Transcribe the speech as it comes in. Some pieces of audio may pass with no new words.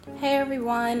Hey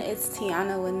everyone, it's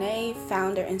Tiana Lene,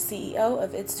 founder and CEO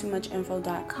of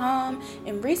It'sTooMuchInfo.com,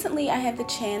 and recently I had the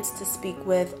chance to speak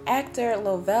with actor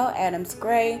Lovell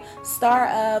Adams-Gray, star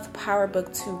of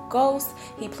Powerbook 2 Ghost.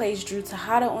 He plays Drew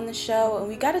Tejada on the show, and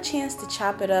we got a chance to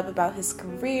chop it up about his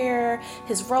career,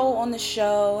 his role on the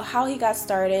show, how he got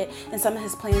started, and some of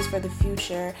his plans for the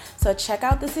future. So check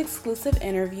out this exclusive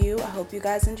interview. I hope you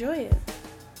guys enjoy it.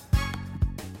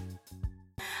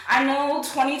 I know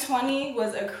 2020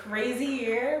 was a crazy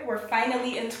year. We're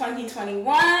finally in 2021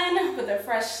 with a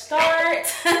fresh start.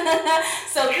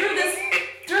 So through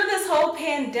this whole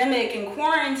pandemic and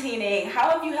quarantining,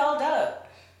 how have you held up?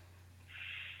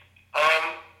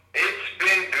 It's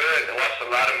been good. I watched a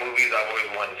lot of movies I've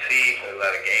always wanted to see, a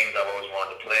lot of games I've always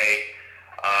wanted to play.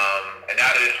 And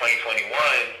now that it's 2021,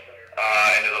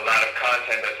 and there's a lot of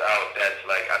content that's out that's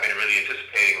like I've been really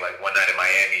anticipating, like One Night in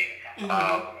Miami,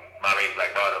 Miami's Black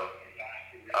Bottom.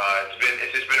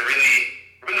 It's just been really,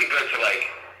 really good to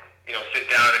sit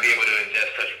down and be able to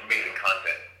ingest such amazing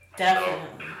content. Definitely.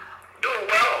 So, doing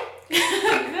well.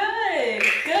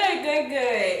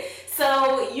 Good.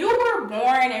 So you were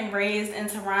born and raised in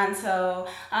Toronto.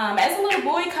 As a little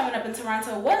boy coming up in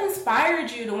Toronto, what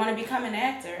inspired you to want to become an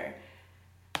actor?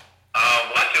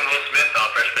 Watching Will Smith on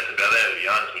Fresh Prince of Bel-Air, to be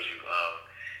honest with you.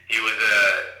 He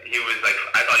was like,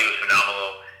 I thought he was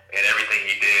phenomenal in everything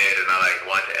he did, and I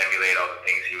wanted to emulate all the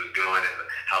things he was doing, and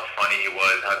how funny he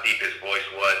was, how deep his voice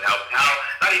was, how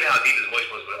not even how deep his voice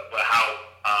was, but how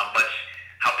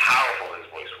powerful his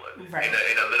voice was, right. in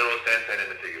a literal sense and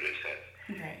in a figurative sense.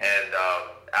 Right. And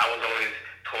I was always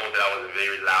told that I was a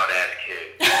very loud ass kid,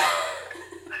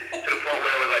 to the point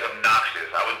where it was obnoxious.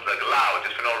 I was loud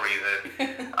just for no reason,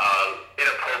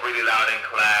 inappropriately loud in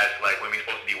class, when we're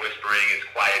supposed to be whispering, it's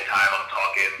quiet time, I'm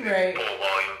talking, right. Full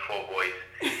volume, full voice.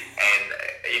 And,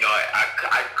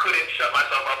 I couldn't shut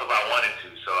myself up if I wanted to,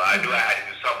 so I knew I had to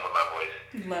do something with my voice.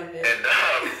 Love it.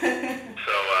 And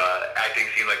so acting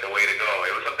seemed like the way to go.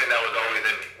 It was something that was always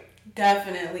in me.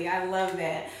 Definitely. I love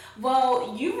that.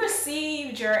 Well, you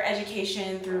received your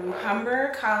education through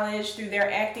Humber College through their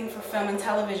acting for film and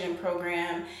television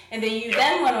program, and then you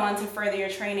then went on to further your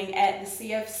training at the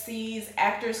CFC's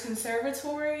Actors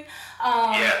Conservatory.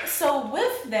 So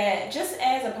with that, just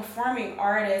as a performing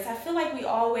artist, I feel like we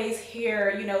always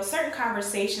hear, certain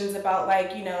conversations about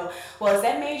well, is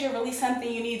that major really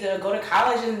something you need to go to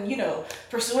college and,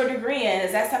 pursue a degree in?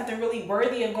 Is that something really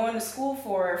worthy of going to school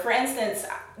for? For instance,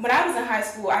 when I was in high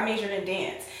school, I majored in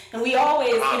dance. And we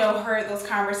always, heard those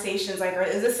conversations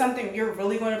is this something you're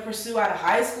really going to pursue out of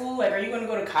high school? Are you going to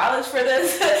go to college for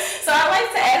this? So I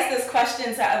like to ask this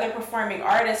question to other performing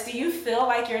artists. Do you feel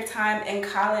like your time in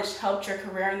college helped your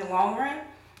career in the long run?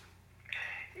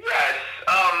 Yes.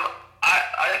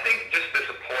 I think just the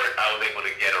support I was able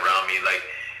to get around me,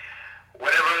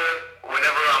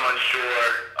 whenever I'm unsure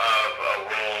of a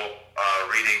role,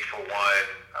 reading for one,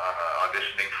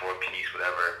 auditioning for a piece,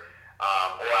 whatever,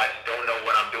 or I just don't know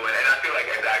what I'm doing. And I feel like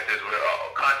as actors, we're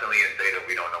constantly in a state of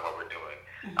we don't know what we're doing.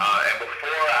 And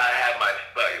before I had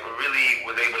really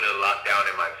was able to lock down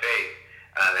in my faith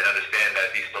and understand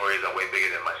that these stories are way bigger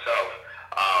than myself,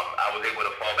 I was able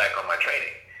to fall back on my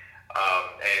training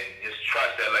and just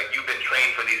trust that you've been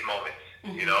trained for these moments.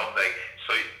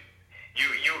 So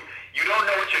you don't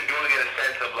know what you're doing in a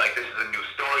sense of this is a new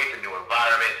story, it's a new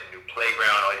environment, it's a new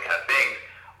playground, all these kind of things,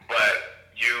 but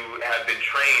you have been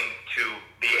trained to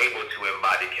be able to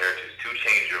embody characters, to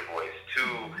change your voice, to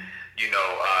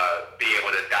be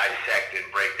able to dissect and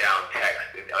break down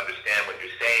text and understand what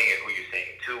you're saying and who you're saying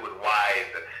it to and why, and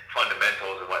the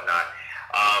fundamentals and whatnot.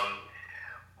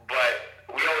 But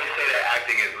we always say that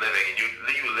acting is living, and you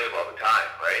live all the time,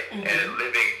 right? And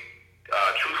living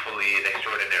truthfully in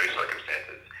extraordinary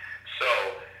circumstances. So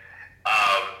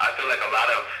I feel like a lot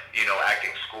of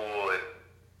acting school and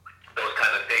those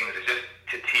kind of things is just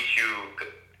to teach you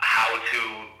how to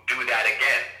do that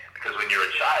again. Because when you're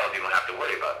a child, you don't have to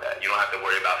worry about that. You don't have to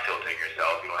worry about filtering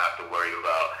yourself. You don't have to worry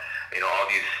about all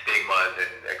these stigmas and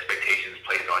expectations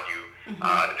placed on you,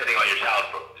 depending on your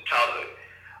childhood.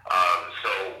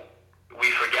 So we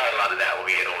forget a lot of that when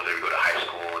we get older. We go to high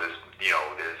school. There's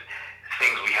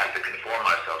things we have to conform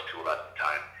ourselves to a lot of the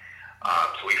time.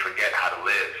 So we forget how to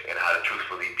live and how to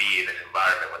truthfully be in this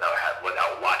environment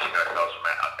without watching ourselves from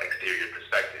an exterior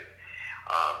perspective.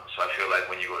 So I feel like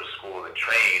when you go to school and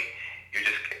train, you're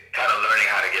just kind of learning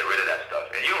how to get rid of that stuff.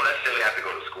 And you don't necessarily have to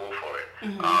go to school for it.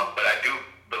 But I do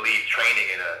believe training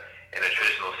in a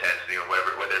traditional sense,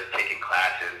 whether it's taking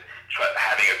classes,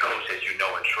 having a coach that you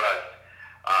know and trust,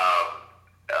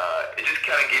 it just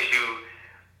kind of gives you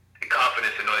the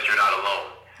confidence to know that you're not alone.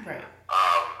 Right.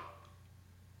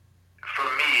 For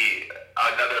me,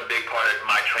 another big part of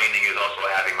my training is also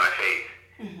having my faith,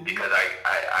 because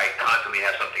I constantly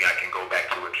have something I can go back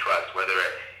to and trust, whether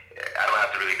I don't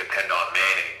have to really depend on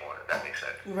man anymore, if that makes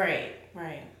sense. Right.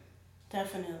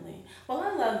 Definitely. Well,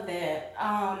 I love that.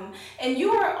 And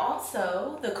you are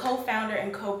also the co-founder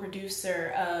and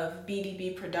co-producer of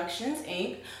BDB Productions,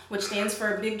 Inc., which stands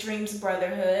for Big Dreams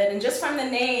Brotherhood. And just from the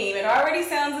name, it already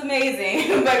sounds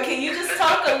amazing. But can you just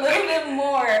talk a little bit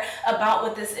more about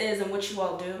what this is and what you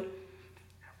all do?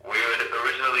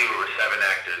 Originally, we were 7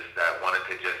 actors that wanted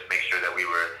to just make sure that we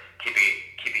were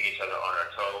keeping each other on our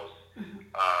toes,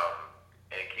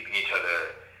 and keeping each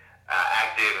other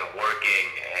active and working,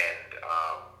 and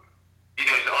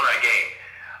just on our game.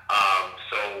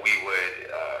 So we would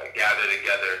gather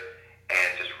together and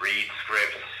just read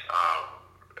scripts,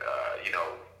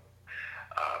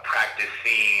 practice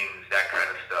scenes, that kind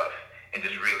of stuff, and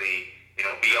just really,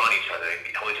 be on each other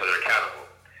and hold each other accountable.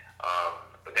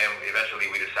 But then eventually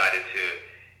we decided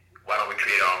why don't we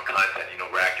create our own content?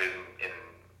 We're actors in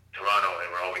Toronto, and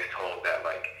we're always told that,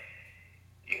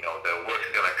 the work's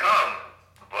gonna come,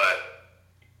 but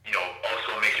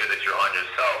also make sure that you're on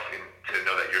yourself and to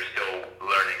know that you're still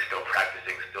learning, still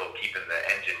practicing, still keeping the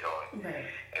engine going. Right.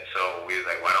 And so we was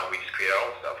like, why don't we just create our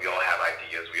own stuff? We all have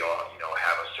ideas. We all,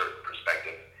 have a certain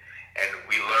perspective. And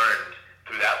we learned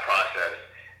through that process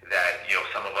that,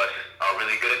 some of us are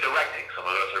really good at directing. Some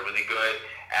of us are really good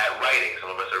at writing.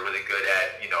 Some of us are really good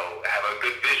at, have a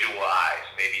good visual eyes.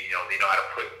 Maybe, they know how to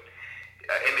put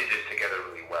images together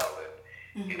really well.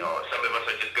 And, some of us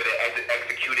are just good at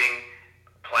executing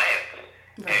plans.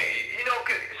 Right. And,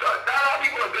 so not all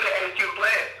people are good at executing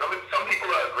plans. Some people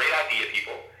are great idea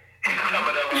people. And some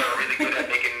of them are really good at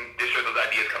making sure those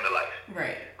ideas come to life.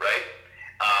 Right.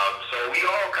 So we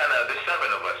all there's 7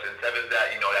 of us, and 7's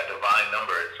that, that divine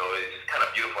number. So it's just kind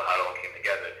of beautiful how it all came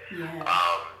together.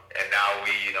 Yeah. And now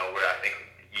we're, I think,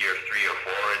 year 3 or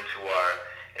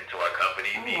 4 into our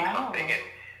company being something. And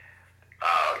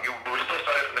we're still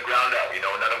starting from the ground up.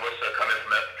 None of us are coming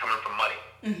from money.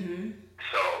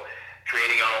 So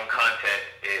creating our own content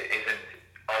isn't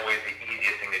always the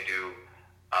easiest thing to do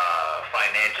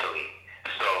financially.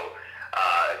 So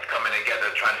it's coming together,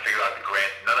 trying to figure out the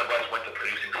grants. None of us went to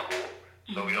producing school,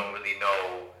 so we don't really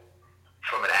know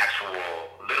from an actual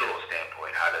literal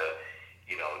standpoint how to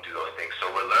do those things. So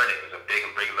we're learning. It's a big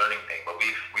learning thing. But we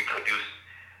produced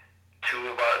 3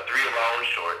 of our own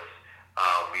shorts.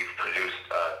 We've produced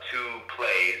 2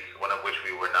 plays, one of which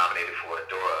we were nominated for a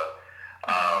Dora.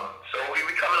 So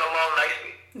we're coming along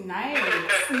nicely.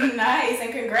 Nice,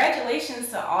 and congratulations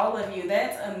to all of you.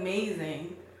 That's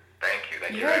amazing. Thank you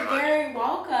very much. You're very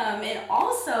welcome. And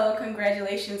also,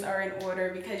 congratulations are in order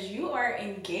because you are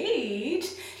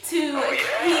engaged to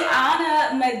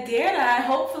Kiana Madeira.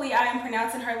 Hopefully, I am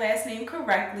pronouncing her last name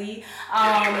correctly.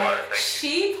 Yes, you are. Thank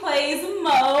she plays Mo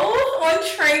on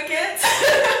Trinkets,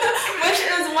 which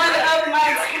is one of my...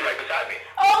 She's actually right beside me.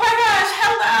 Oh my gosh,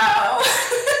 hello.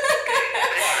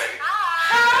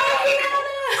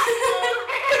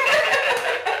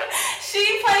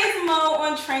 She plays Mo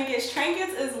on Trinkets.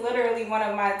 Trinkets is literally one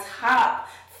of my top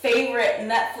favorite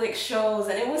Netflix shows,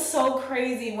 and it was so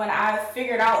crazy when I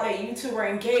figured out that you 2 were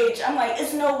engaged. I'm like,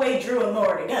 it's no way Drew and Mo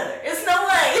are together. It's no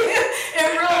way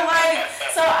in real life.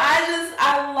 So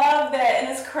I love that, and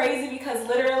it's crazy because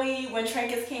literally when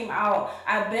Trinkets came out,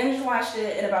 I binge watched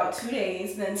it in about 2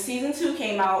 days. Then season 2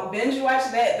 came out, binge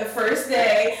watched that the first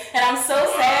day, and I'm so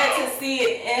sad to see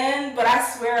it end. But I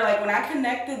swear, when I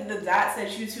connected the dots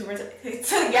that you 2 were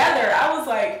together, I was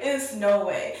like, it's no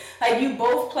way. You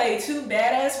both play 2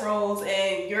 badass roles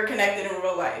and you're connected in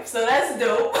real life. So that's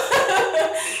dope.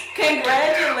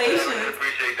 Congratulations. I really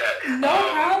appreciate that. No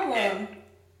problem.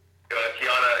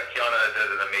 Kiana does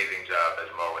an amazing job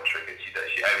as Mo and Trinkets.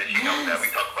 She knows that.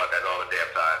 We talk about that all the damn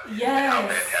time. Yes. And how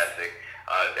fantastic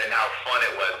and how fun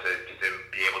it was to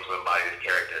be able to embody this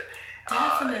character.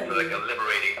 Definitely. It's a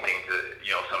liberating thing to,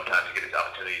 sometimes you get this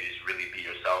opportunity to just really be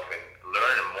yourself and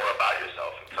learn more about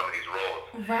yourself in some of these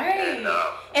roles. Right.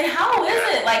 And how is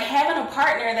it, having a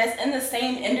partner that's in the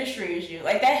same industry as you?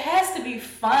 That has to be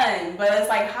fun, but it's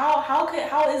how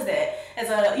is that? As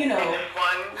a, It's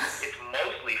fun. It's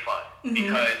mostly fun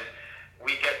because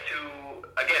we get to,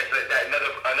 again, it's that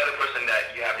another person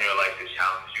that you have in your life to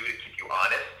challenge you, to keep you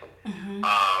honest,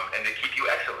 and to keep you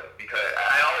excellent. Because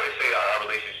I always say our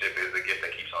relationship is a gift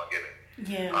that keeps on giving.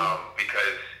 Yeah.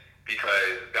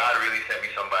 Because God really sent me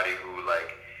somebody who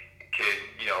could,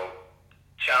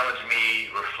 challenge me,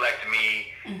 reflect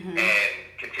me, and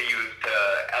continue to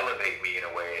elevate me in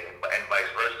a way, and vice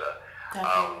versa.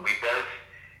 We both,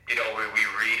 we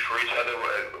read for each other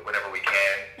whenever we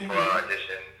can for our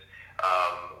auditions.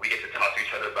 We get to talk to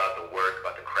each other about the work,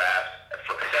 about the craft,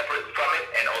 separate from it,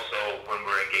 and also when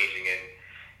we're engaging in,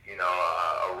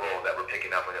 a role that we're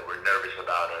picking up or that we're nervous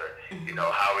about, or,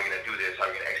 how are we going to do this? How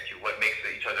are we going to execute? What makes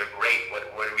each other great? What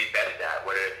are we best at?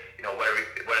 What are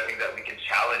things that we can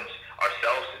challenge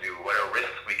ourselves to do? What are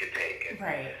risks we could take? And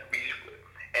right.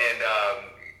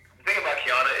 The thing about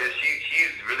Kiana is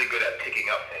she's really good at picking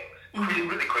up things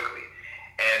really quickly.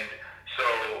 And so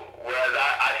whereas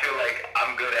I feel like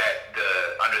I'm good at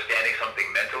understanding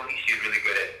something mentally, she's really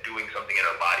good at doing something in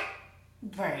her body.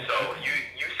 Right. So you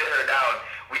sit her down.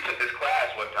 We took this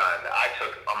class one time that I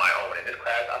took on my own, and this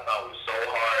class I thought was so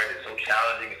hard and so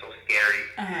challenging and so scary.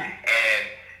 And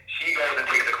she goes and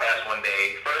takes the class one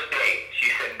day. First day,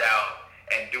 she's sitting down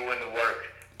and doing the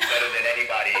work better than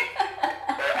anybody,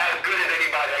 or as good as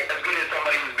anybody, as good as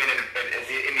somebody who's been in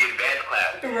the advanced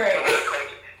class. Right. So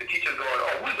the teacher's going,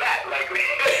 "Oh, who's that?" Like, I'm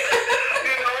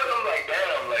like,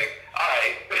 damn, like, all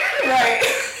right. Right.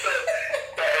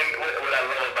 And what I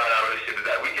love about our relationship is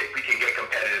that we can get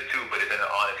competitive too, but it's in an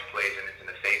honest place and it's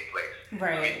in a safe place.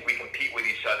 Right. We compete with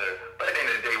each other, but at the end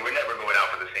of the day, we're never going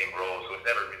out for the same role, so it's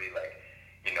never really like,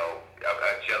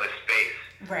 a jealous space.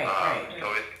 Right. So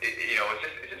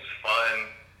it's just fun.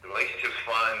 The relationship's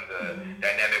fun. The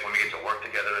dynamic when we get to work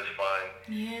together is fun.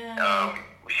 Yeah.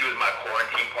 She was my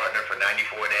quarantine partner for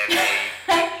 94 days.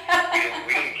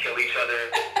 we didn't kill each other.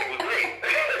 It was great.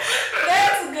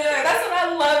 That's good. That's what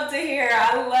I love to hear.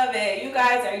 I love it. You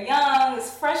guys are young. It's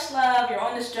fresh love. You're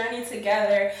on this journey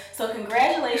together. So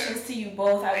congratulations to you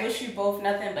both. I wish you both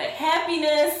nothing but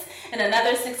happiness and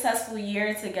another successful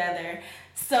year together.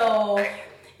 So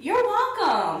you're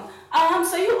welcome.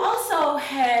 So you also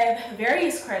have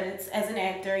various credits as an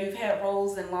actor. You've had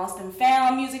roles in Lost and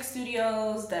Found, Music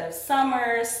Studios, Dead of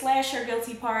Summer, Slasher,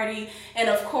 Guilty Party, and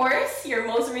of course, your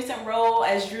most recent role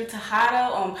as Drew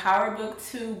Tejada on Powerbook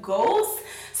 2 Ghosts.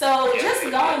 So just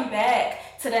going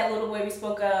back to that little boy we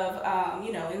spoke of,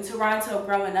 in Toronto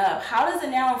growing up, how does it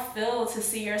now feel to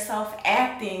see yourself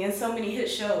acting in so many hit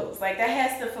shows? Like, that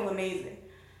has to feel amazing.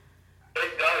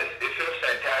 It does. It feels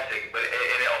fantastic, but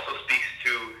it also speaks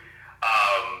to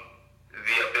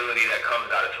the ability that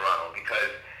comes out of Toronto, because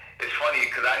it's funny,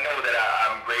 because I know that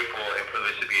I'm grateful and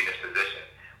privileged to be in this position,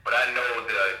 but I know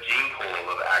the gene pool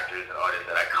of actors and artists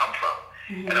that I come from.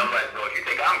 And I'm like, bro, if you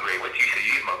think I'm great, what do you see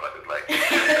these motherfuckers like?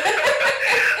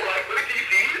 Like, what do you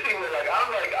see these people like?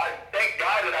 I'm like, I thank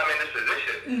God that I'm in this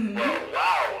position. Well,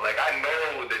 wow, like, I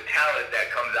know the talent that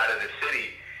comes out of the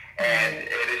city, and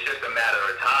it is just a matter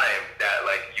of time that,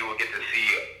 like, you will get to see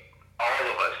all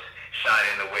of us shine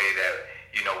in the way that,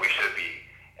 we should be.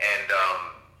 And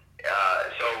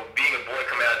so being a boy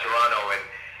coming out of Toronto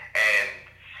and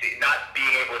not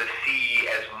being able to see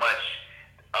as much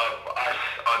of us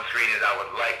on screen as I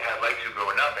would have liked to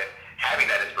growing up, and having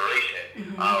that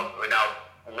inspiration. But now,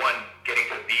 one, getting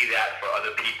to be that for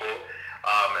other people,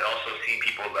 and also seeing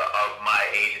people of my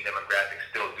age and demographics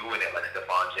still doing it, like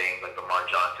Stephon James, like Lamar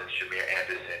Johnson, Shamir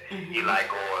Anderson, Eli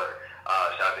Gore.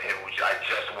 Shout out to him, which I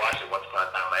just watched it Once Upon a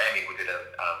Time in Miami, who did an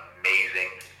amazing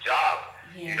job.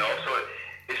 So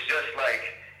it's just like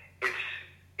it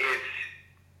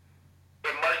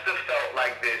must have felt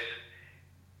like this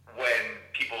when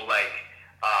people like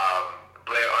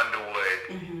Blair Underwood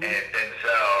and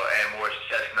Denzel and Morris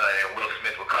Chestnut and Will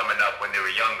Smith were coming up when they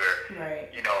were younger.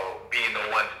 Right. Being the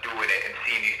ones doing it and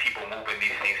seeing these people move in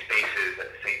these same spaces at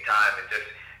the same time, and just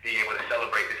being able to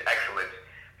celebrate this excellence.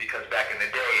 Because back in the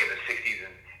day, in the 60s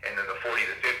and in the 40s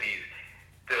and 50s,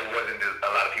 there wasn't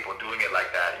a lot of people doing it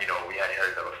like that. We had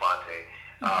Harry Belafonte,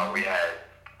 we had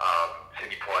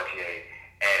Sidney Poitier,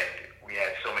 and we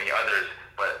had so many others,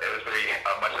 but it was very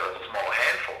much of a small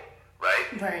handful,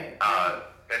 right? Right.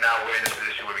 And now we're in this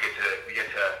position where you get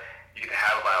to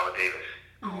have Viola Davis,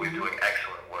 who is doing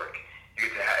excellent work. You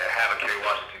get to have a Kerry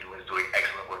Washington who is doing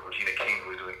excellent work, Regina King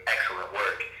who is doing excellent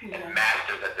work, and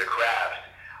masters at their craft.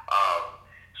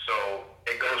 So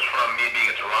it goes from me being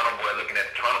a Toronto boy looking at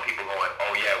the Toronto people going,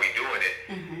 oh yeah, we doing it.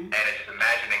 And it's just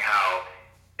imagining how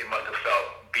it must have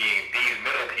felt being these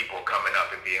middle people coming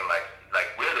up and being like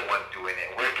we're the ones doing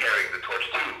it, we're carrying the torch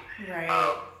too. Right.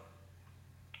 So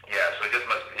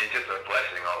it's just a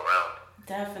blessing all around.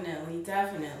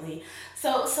 Definitely.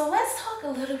 So let's talk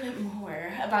a little bit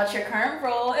more about your current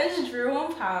role as Drew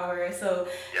on Power. So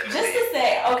just to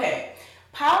say, okay,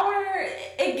 Power,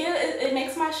 it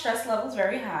makes my stress levels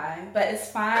very high, but it's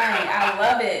fine. I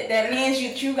love it. That means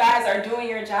you guys are doing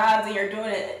your jobs and you're doing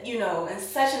it, in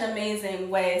such an amazing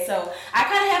way. So I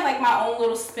kind of have like my own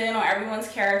little spin on everyone's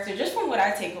character just from what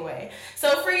I take away.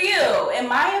 So for you, in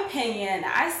my opinion,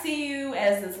 I see you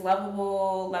as this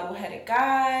lovable, level-headed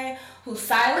guy who's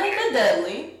silent but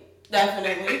deadly.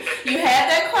 Definitely. You have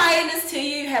that quietness to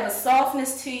you. You have a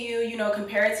softness to you,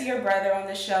 compared to your brother on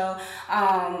the show.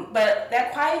 But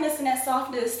that quietness and that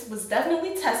softness was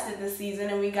definitely tested this season,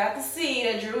 and we got to see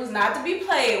that Drew is not to be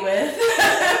played with.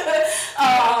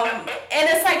 And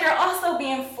it's like you're also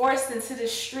being forced into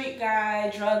this street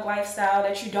guy, drug lifestyle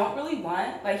that you don't really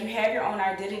want. Like, you have your own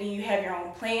identity, you have your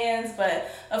own plans, but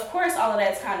of course all of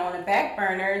that's kind of on the back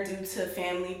burner due to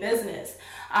family business.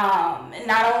 And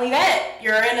not only that,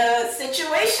 you're in a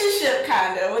situationship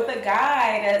kind of with a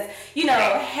guy that's,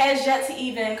 has yet to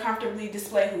even comfortably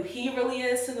display who he really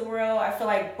is to the world. I feel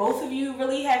like both of you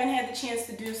really haven't had the chance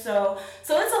to do so.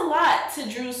 So it's a lot to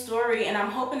Drew's story, and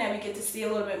I'm hoping that we get to see a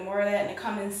little bit more of that in the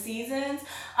coming seasons.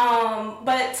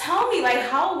 But tell me,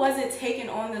 how was it taking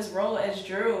on this role as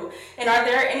Drew? And are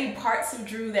there any parts of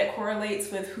Drew that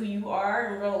correlates with who you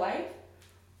are in real life?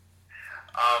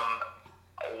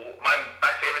 My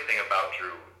favorite thing about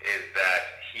Drew is that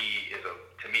he's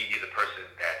a person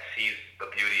that sees the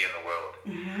beauty in the world.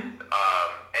 Mm-hmm.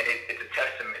 And it's a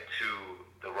testament to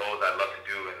the roles I love to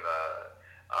do in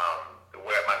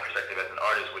where my perspective as an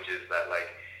artist, which is that,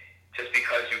 just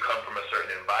because you come from a certain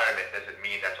environment doesn't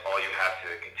mean that's all you have to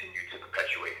continue to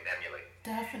perpetuate and emulate.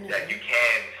 Definitely. That you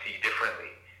can see differently,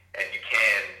 and you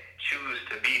can choose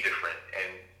to be different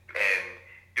and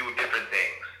do different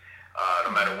things.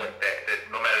 No matter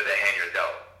no matter the hand you're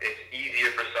dealt. It's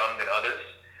easier for some than others,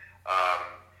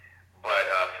 but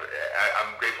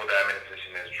I'm grateful that I'm in a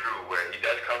position as Drew, where he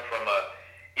does come from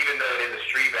even though it is a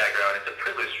street background, it's a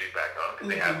privileged street background because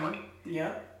they have money,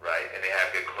 right, and they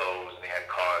have good clothes, and they have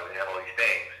cars, and they have all these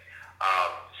things.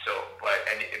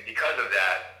 And because of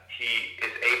that, he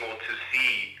is able to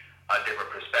see a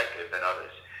different perspective than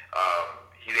others.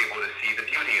 He's able to see the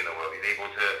beauty in the world. He's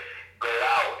able to go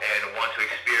out and want to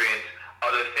experience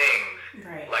other things,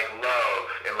 right, like love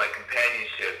and like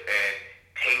companionship and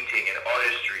painting and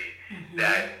artistry, mm-hmm,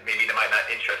 that maybe might not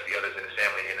interest the others in his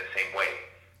family in the same way.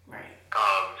 Right.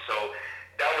 So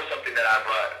that was something that I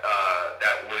brought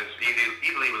that was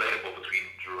easily relatable between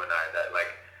Drew and I. That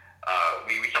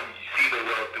we can see the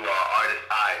world through our artist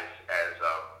eyes, as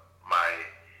my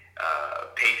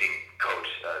painting coach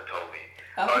told me.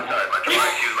 She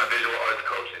was my visual arts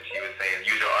coach, and she was saying,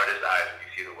 use your artist eyes when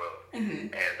you see the world. Mm-hmm.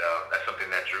 And that's something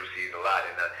that Drew sees a lot,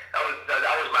 and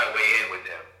that was my way in with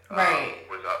him. Right.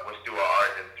 Was through our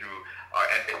art and through our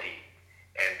empathy,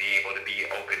 and be able to be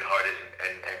open-hearted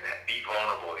and be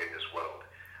vulnerable in this world.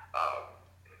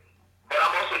 But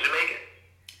I'm also Jamaican.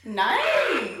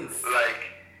 Nice.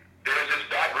 There's this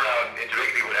background in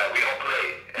Jamaican people that we don't play,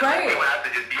 and right, we don't have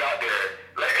to just be out there.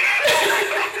 We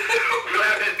don't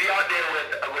have to just be out there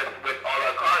with all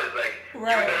our cards.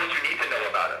 Right. You know what you need to know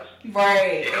about us.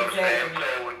 Right. You know what I'm saying?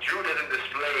 So Drew doesn't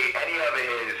display any of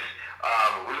his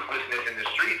ruthlessness in the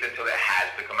streets until it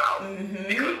has to come out. Mm-hmm.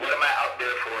 Because what am I out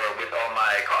there for with all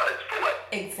my cards? For what?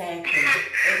 Exactly. You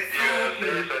know what I'm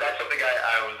saying? So that's something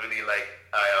I was really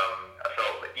I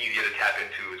felt easier to tap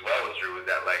into as well with Drew, was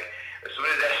that as soon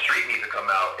as that street needs to come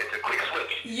out, it's a quick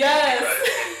switch. Yes.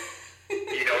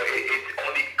 It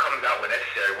only comes out when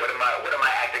necessary. What am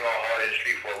I acting all hard in the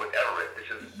street for with Everett? This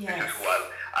is who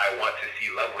I want to see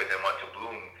love with and want to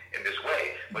bloom in this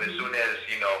way. But as soon as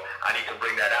I need to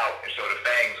bring that out and show the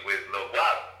fangs with Lovell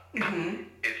Adams, mm-hmm,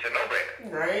 it's a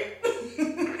no-brainer. Right.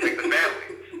 Protect the family.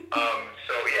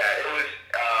 So yeah, it was.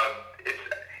 It's,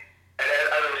 and as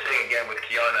I was saying again with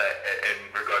Kiana in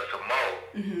regards to Mo,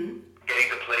 mm-hmm, getting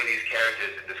to play these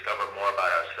characters and discover more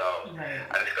about ourselves. Right.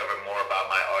 I discovered more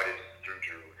about my artist through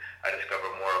Drew. I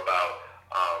discovered more about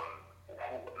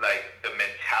the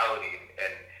mentality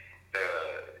and the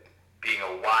being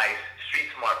a wise, street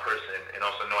smart person, and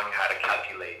also knowing how to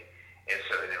calculate in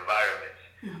certain environments,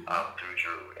 mm-hmm, through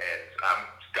Drew. And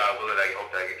God willing, I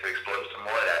hope that I get to explore some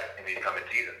more of that in these coming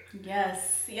seasons.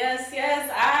 Yes.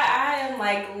 I am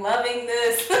loving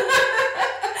this.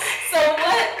 So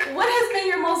what has been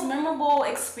your most memorable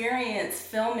experience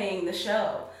filming the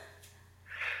show?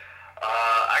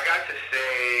 I got to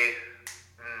say,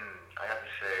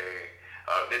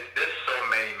 there's so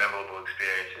many memorable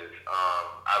experiences.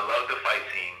 I love the fight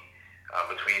scene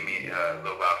between me,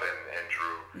 Lil Bop and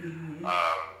Drew. Mm-hmm.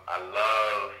 I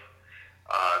love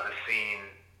the scene.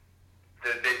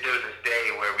 There was this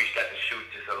day where we got to shoot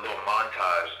just a little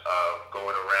montage of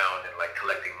going around and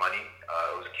collecting money.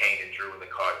 It was Kane and Drew in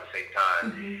the car at the same time.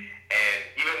 Mm-hmm. And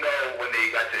even though when they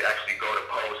got to actually go to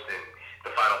post and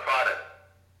the final product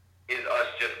is us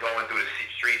just going through the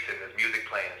streets and there's music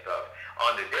playing and stuff.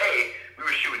 On the day, we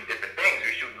were shooting different things.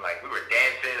 We were shooting we were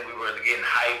dancing, we were getting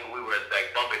hype, we were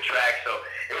bumping tracks. So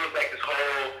it was this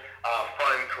whole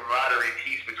fun camaraderie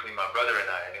piece between my brother and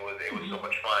I, and it was so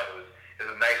much fun. It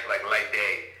was a nice like light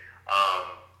day.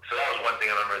 So that was one thing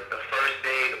I remember. The first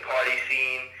day, the party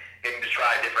scene, getting to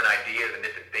try different ideas and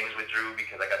different things with Drew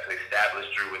because I got to establish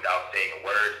Drew without saying a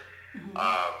word.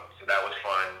 So that was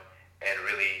fun, and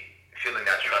really feeling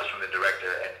that trust from the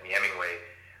director, Anthony Hemingway,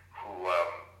 who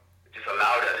just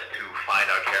allowed us to find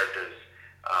our characters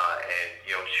and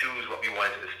choose what we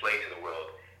wanted to display to the world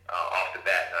off the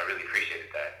bat, and I really appreciated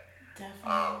that.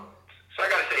 Definitely. So I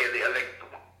gotta say, I think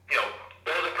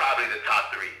those are probably the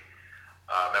top three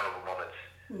memorable moments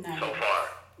so far.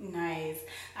 Nice.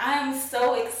 I'm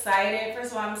so excited.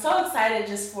 First of all, I'm so excited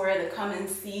just for the coming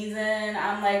season.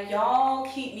 I'm like, y'all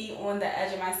keep me on the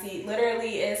edge of my seat.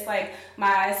 Literally, it's like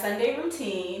my Sunday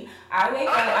routine. I wake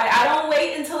up. I don't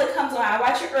wait until it comes on. I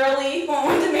watch it early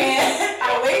on demand.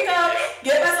 I wake up,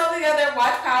 get myself together,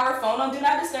 watch Power, phone on Do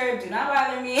Not Disturb, do not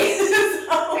bother me.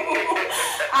 So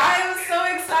I am so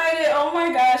excited. Oh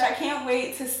my gosh. I can't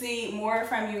wait to see more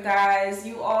from you guys.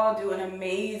 You all do an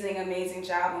amazing, amazing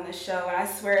job on this show. And I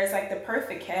swear it's like the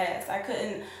perfect cast. I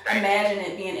couldn't imagine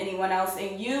it being anyone else.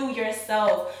 And you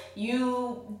yourself,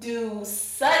 you do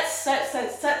such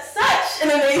an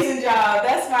amazing job.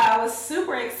 That's why I was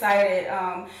super excited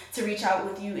to reach out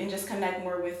with you and just connect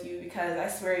more with you, because I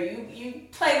swear you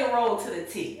play the role to the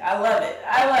T. I love it.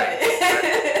 Thank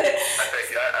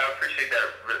you. I appreciate that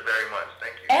very much.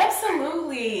 Thank you.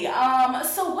 Absolutely.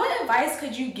 So what advice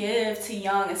could you give to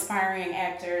young aspiring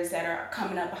actors that are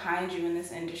coming up behind you in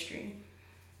this industry?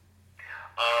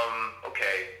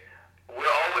 Okay.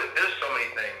 There's so many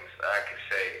things I could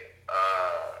say.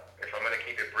 If I'm going to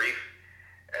keep it brief,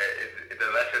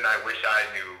 the lesson I wish I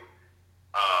knew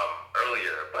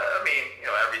earlier, but I mean,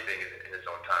 everything is in its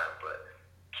own time, but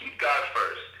keep God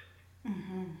first.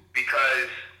 Because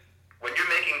when you're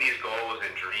making these goals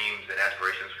and dreams and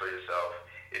aspirations for yourself,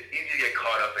 it's easy to get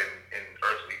caught up in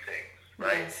earthly things,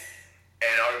 right? Yes.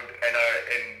 And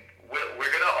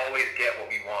we're going to always get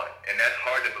what we want, and that's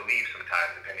hard to believe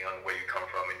sometimes depending on where you come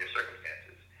from and your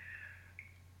circumstances.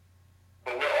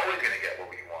 But we're always going to get what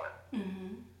we want.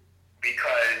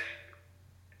 Because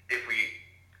if we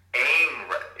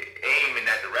aim in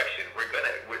that direction,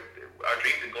 our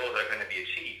dreams and goals are going to be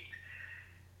achieved.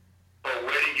 But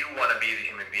where do you want to be as a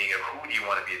human being, or who do you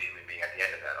want to be as a human being at the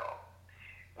end of that all?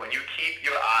 When you keep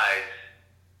your eyes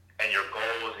and your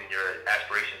goals and your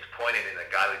aspirations pointed in a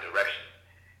godly direction,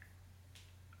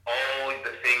 all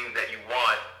the things that you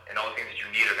want and all the things that you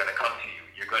need are going to come to you.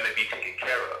 You're going to be taken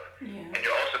care of. And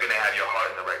you're also going to have your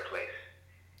heart in the right place.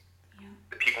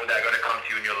 The people that are going to come to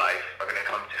you in your life are going to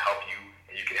come to help you,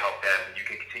 and you can help them, and you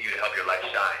can continue to help your life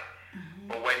shine.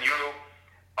 But when you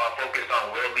are focused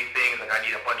on worldly things, like I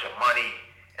need a bunch of money,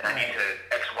 and I need to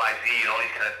X, Y, Z, and all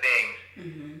these kind of things,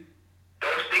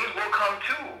 those things will come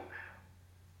too.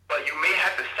 But you may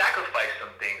have to sacrifice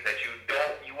some things that you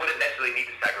wouldn't necessarily need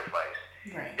to sacrifice.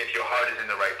 If your heart is in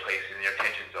the right place and your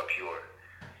intentions are pure.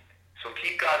 So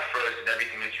keep God first in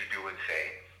everything that you do and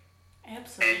say.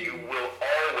 Absolutely. And you will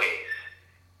always,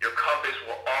 your compass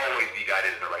will always be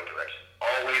guided in the right direction.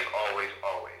 Always, always,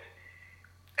 always.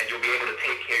 And you'll be able to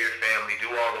take care of your family, do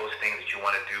all those things that you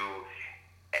want to do.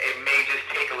 It may just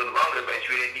take a little longer, but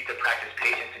you need to practice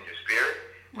patience in your spirit,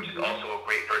 which is also a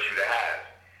great virtue to have.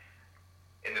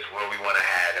 In this world, we want to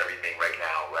have everything right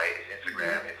now, right? It's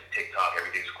Instagram, it's TikTok,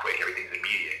 everything's quick, everything's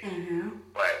immediate.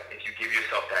 But if you give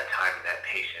yourself that time and that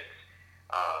patience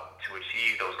to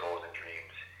achieve those goals and dreams,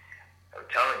 I'm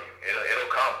telling you, it'll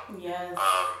come. Yes.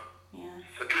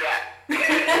 So do that.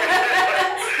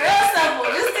 Real simple,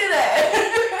 just do that.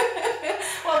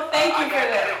 Well, thank you for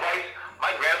that.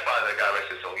 My grandfather, God rest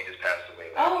his soul, he just passed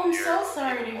away. Oh, I'm so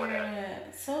sorry to hear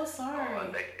that. So sorry.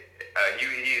 Thank you.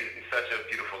 He is such a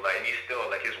beautiful light, and he's still,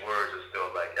 like, his words are still,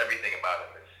 like, everything about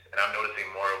him is, and I'm noticing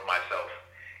more of myself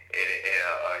in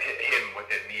him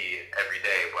within me every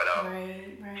day, but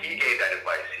he gave that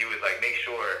advice. He was like, make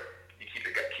sure you keep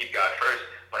God first,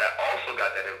 but I also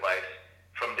got that advice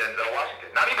from Denzel Washington.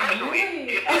 Not me personally,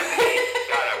 he didn't say it to me,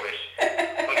 God, I wish,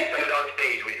 but he said it on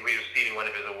stage when he was receiving one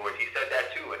of his awards. He said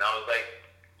that too, and I was like,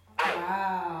 boom.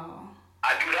 Wow.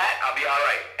 I do that, I'll be all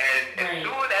right. And as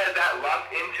soon as that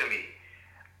locked into me,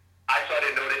 I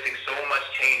started noticing so much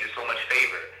change and so much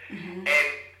favor. And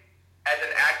as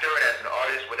an actor and as an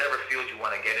artist, whatever field you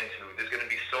want to get into, there's going to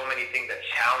be so many things that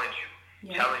challenge you,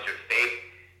 challenge your faith,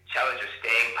 challenge your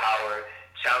staying power,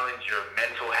 challenge your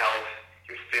mental health,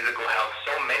 your physical health,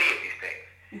 so many of these things.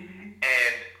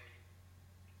 And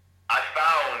I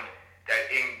found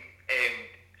that in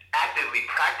actively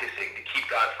practicing to keep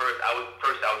God first, I was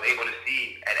able to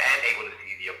see and am able to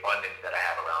see the abundance that I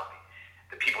have around me,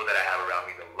 the people that I have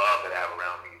around me, the love that I have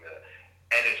around me, the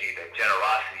energy, the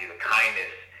generosity, the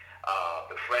kindness.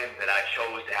 the friends that I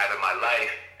chose to have in my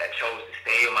life, that chose to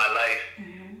stay in my life.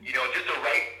 You know, just the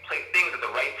right things at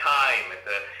the right time,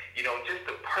 just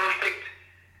the perfect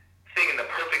thing in the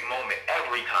perfect moment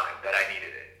every time that I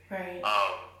needed it. Right.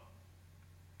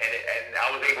 And I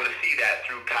was able to see that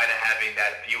through kind of having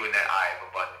that view in that eye of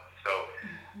abundance. So,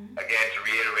 again, to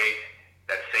reiterate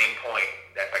that same point,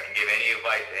 that if I can give any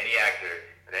advice to any actor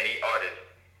and any artist,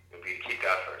 it would be to keep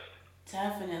God first.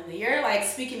 Definitely. You're like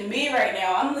speaking to me right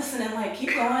now. I'm listening like,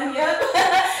 keep going. Yep.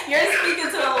 You're speaking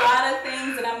to a lot of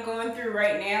things that I'm going through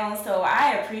right now. So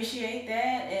I appreciate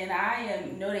that. And I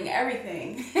am noting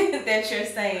everything that you're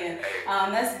saying.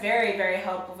 That's very, very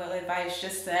helpful advice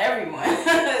just to everyone,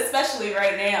 especially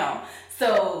right now.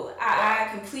 So I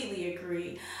completely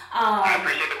agree. I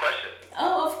appreciate the question.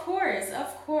 Oh, of course.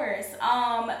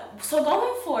 So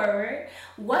going forward,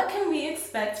 what can we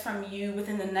expect from you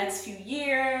within the next few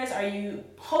years? Are you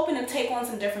hoping to take on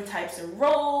some different types of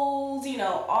roles? You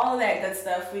know, all of that good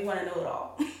stuff. We want to know it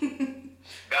all.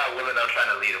 God willing, I'm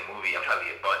trying to lead a movie. I'm trying to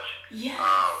lead a bunch. Yes.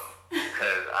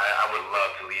 Because I would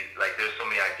love to lead. Like, there's so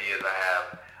many ideas I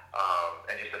have,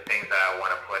 and just the things that I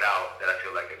want to put out that I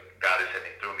feel like God is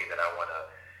sending through me that I want to,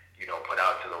 put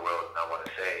out to the world and I want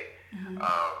to say.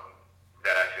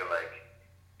 That I feel like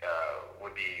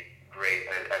would be great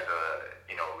as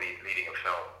leading a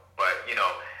film. But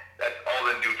that's all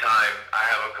in due time. I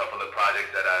have a couple of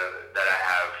projects that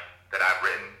I've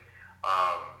written.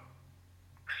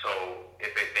 So if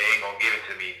they ain't gonna give it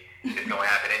to me, it's gonna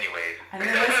happen anyways. I know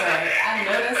that's right.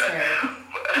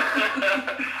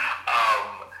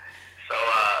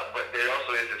 But there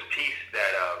also is this piece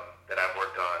that I've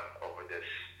worked on over this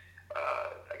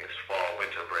fall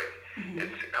winter break.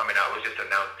 It's coming out. It was just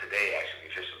announced today, actually,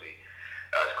 officially.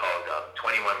 It's called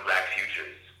 21 Black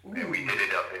Futures. Ooh. And we did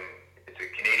it it's a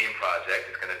Canadian project.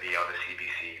 It's going to be on the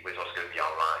CBC, but it's also going to be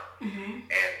online.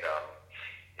 And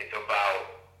it's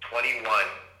about 21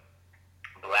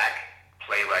 Black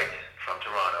playwrights from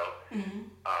Toronto,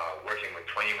 working with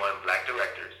 21 Black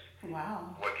directors,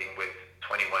 working with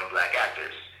 21 Black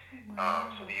actors.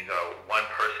 So these are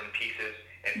one-person pieces.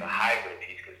 It's a hybrid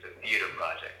piece because it's a theater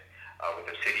project.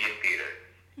 With Obsidian Theater,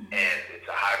 and it's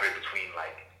a hybrid between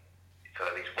so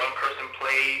at least one person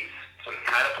plays, some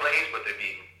kind of plays, but they're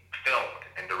being filmed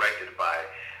and directed by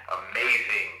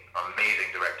amazing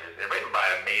directors and written by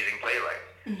amazing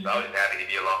playwrighs. So I was just happy to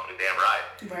be along for the damn ride.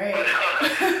 Right. And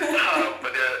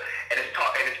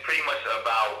it's pretty much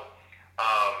about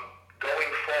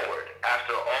going forward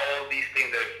after all these things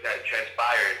that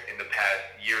transpired in the past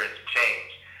year and some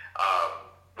change,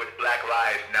 with Black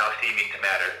lives now seeming to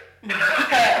matter. In the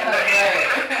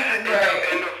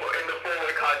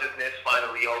forward consciousness,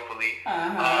 finally, hopefully,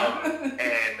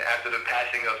 and after the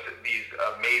passing of these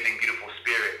amazing, beautiful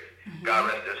spirits, God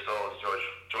rest their souls,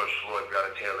 George Floyd, Breonna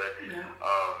Taylor,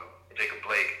 Jacob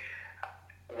Blake.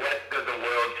 What does the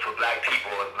world for Black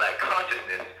people and Black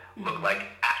consciousness look like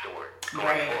afterward,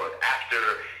 going forward,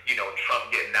 after Trump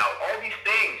getting out? All these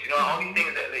things, all these things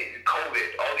COVID,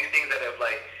 all these things that have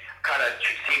kind of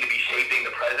seem to be shaping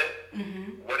the present.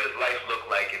 What does life look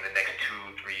like in the next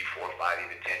 2, 3, 4, 5,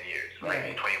 even 10 years?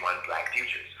 Right? 21 Black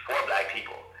futures for Black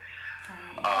people.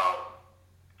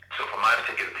 So for my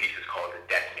particular piece, it's called The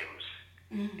Death News.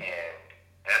 And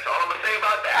that's all I'm going to say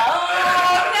about that. Oh,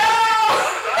 no!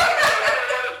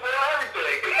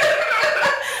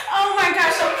 Oh, my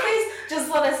gosh. So please just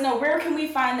let us know, where can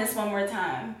we find this one more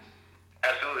time?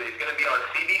 Absolutely. It's going to be on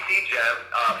CBC Gem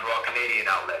for all Canadian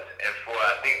outlets. And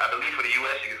I believe for the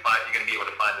US, you're going to be able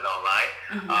to find it online.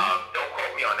 Don't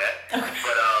quote me on that. Okay.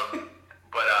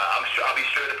 But I'll be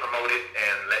sure to promote it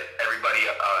and let everybody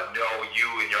know, you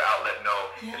and your outlet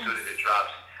know as soon as it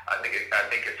drops. I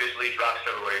think officially drops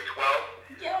February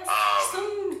 12th. Yes.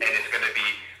 And it's going to be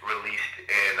released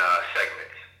in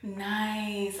segments.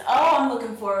 Nice. Oh, I'm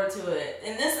looking forward to it.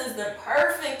 And this is the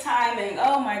perfect timing.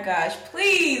 Oh my gosh.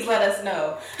 Please let us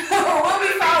know. We'll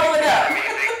be following up.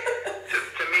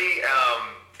 To me,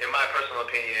 in my personal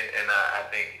opinion, and I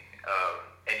think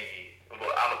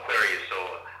I'm Aquarius, so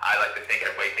I like to think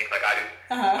everybody thinks like I do.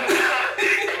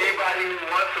 Anybody who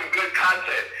wants some good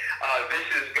content, this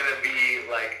is going to be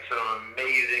some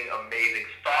amazing,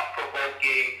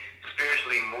 thought-provoking,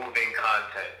 spiritually moving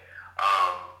content.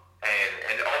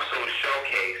 And also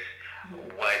showcase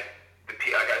what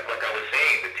like I was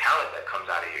saying, the talent that comes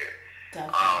out of here.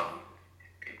 Definitely.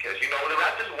 Because the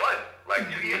Raptors won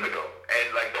 2 years ago,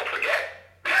 and don't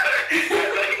forget,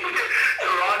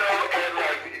 Toronto and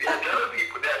the other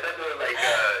people that are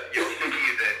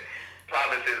cities and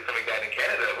provinces and stuff like that in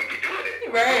Canada, we be doing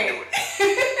it. Right.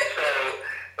 So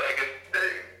it's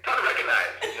trying to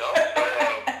recognize,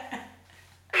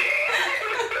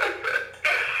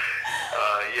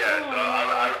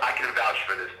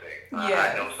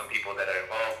 some people that are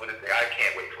involved with it. I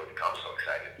can't wait for it to come. I'm so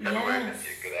excited. February is going to be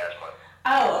a good ass month.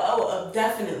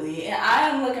 Definitely. And I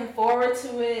am looking forward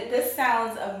to it. This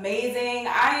sounds amazing.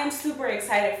 I am super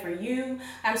excited for you.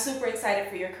 I'm super excited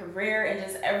for your career and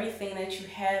just everything that you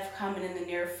have coming in the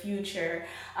near future.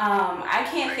 I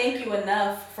can't thank you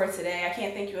enough for today. I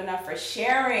can't thank you enough for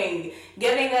sharing,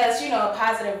 giving us, a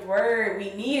positive word.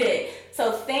 We need it.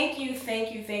 So thank you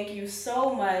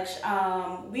so much.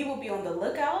 We will be on the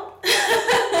lookout for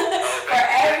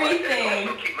everything.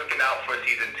 Also keep looking out for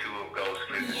season 2 of Ghost.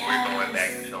 We're going back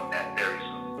to film that very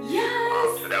soon.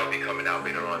 Yes. So that will be coming out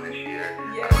later on this year.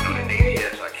 Yes, I don't know the date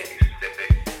yet, so I can't be specific.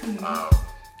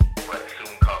 But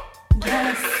soon come.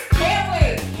 Yes. Can't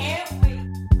wait.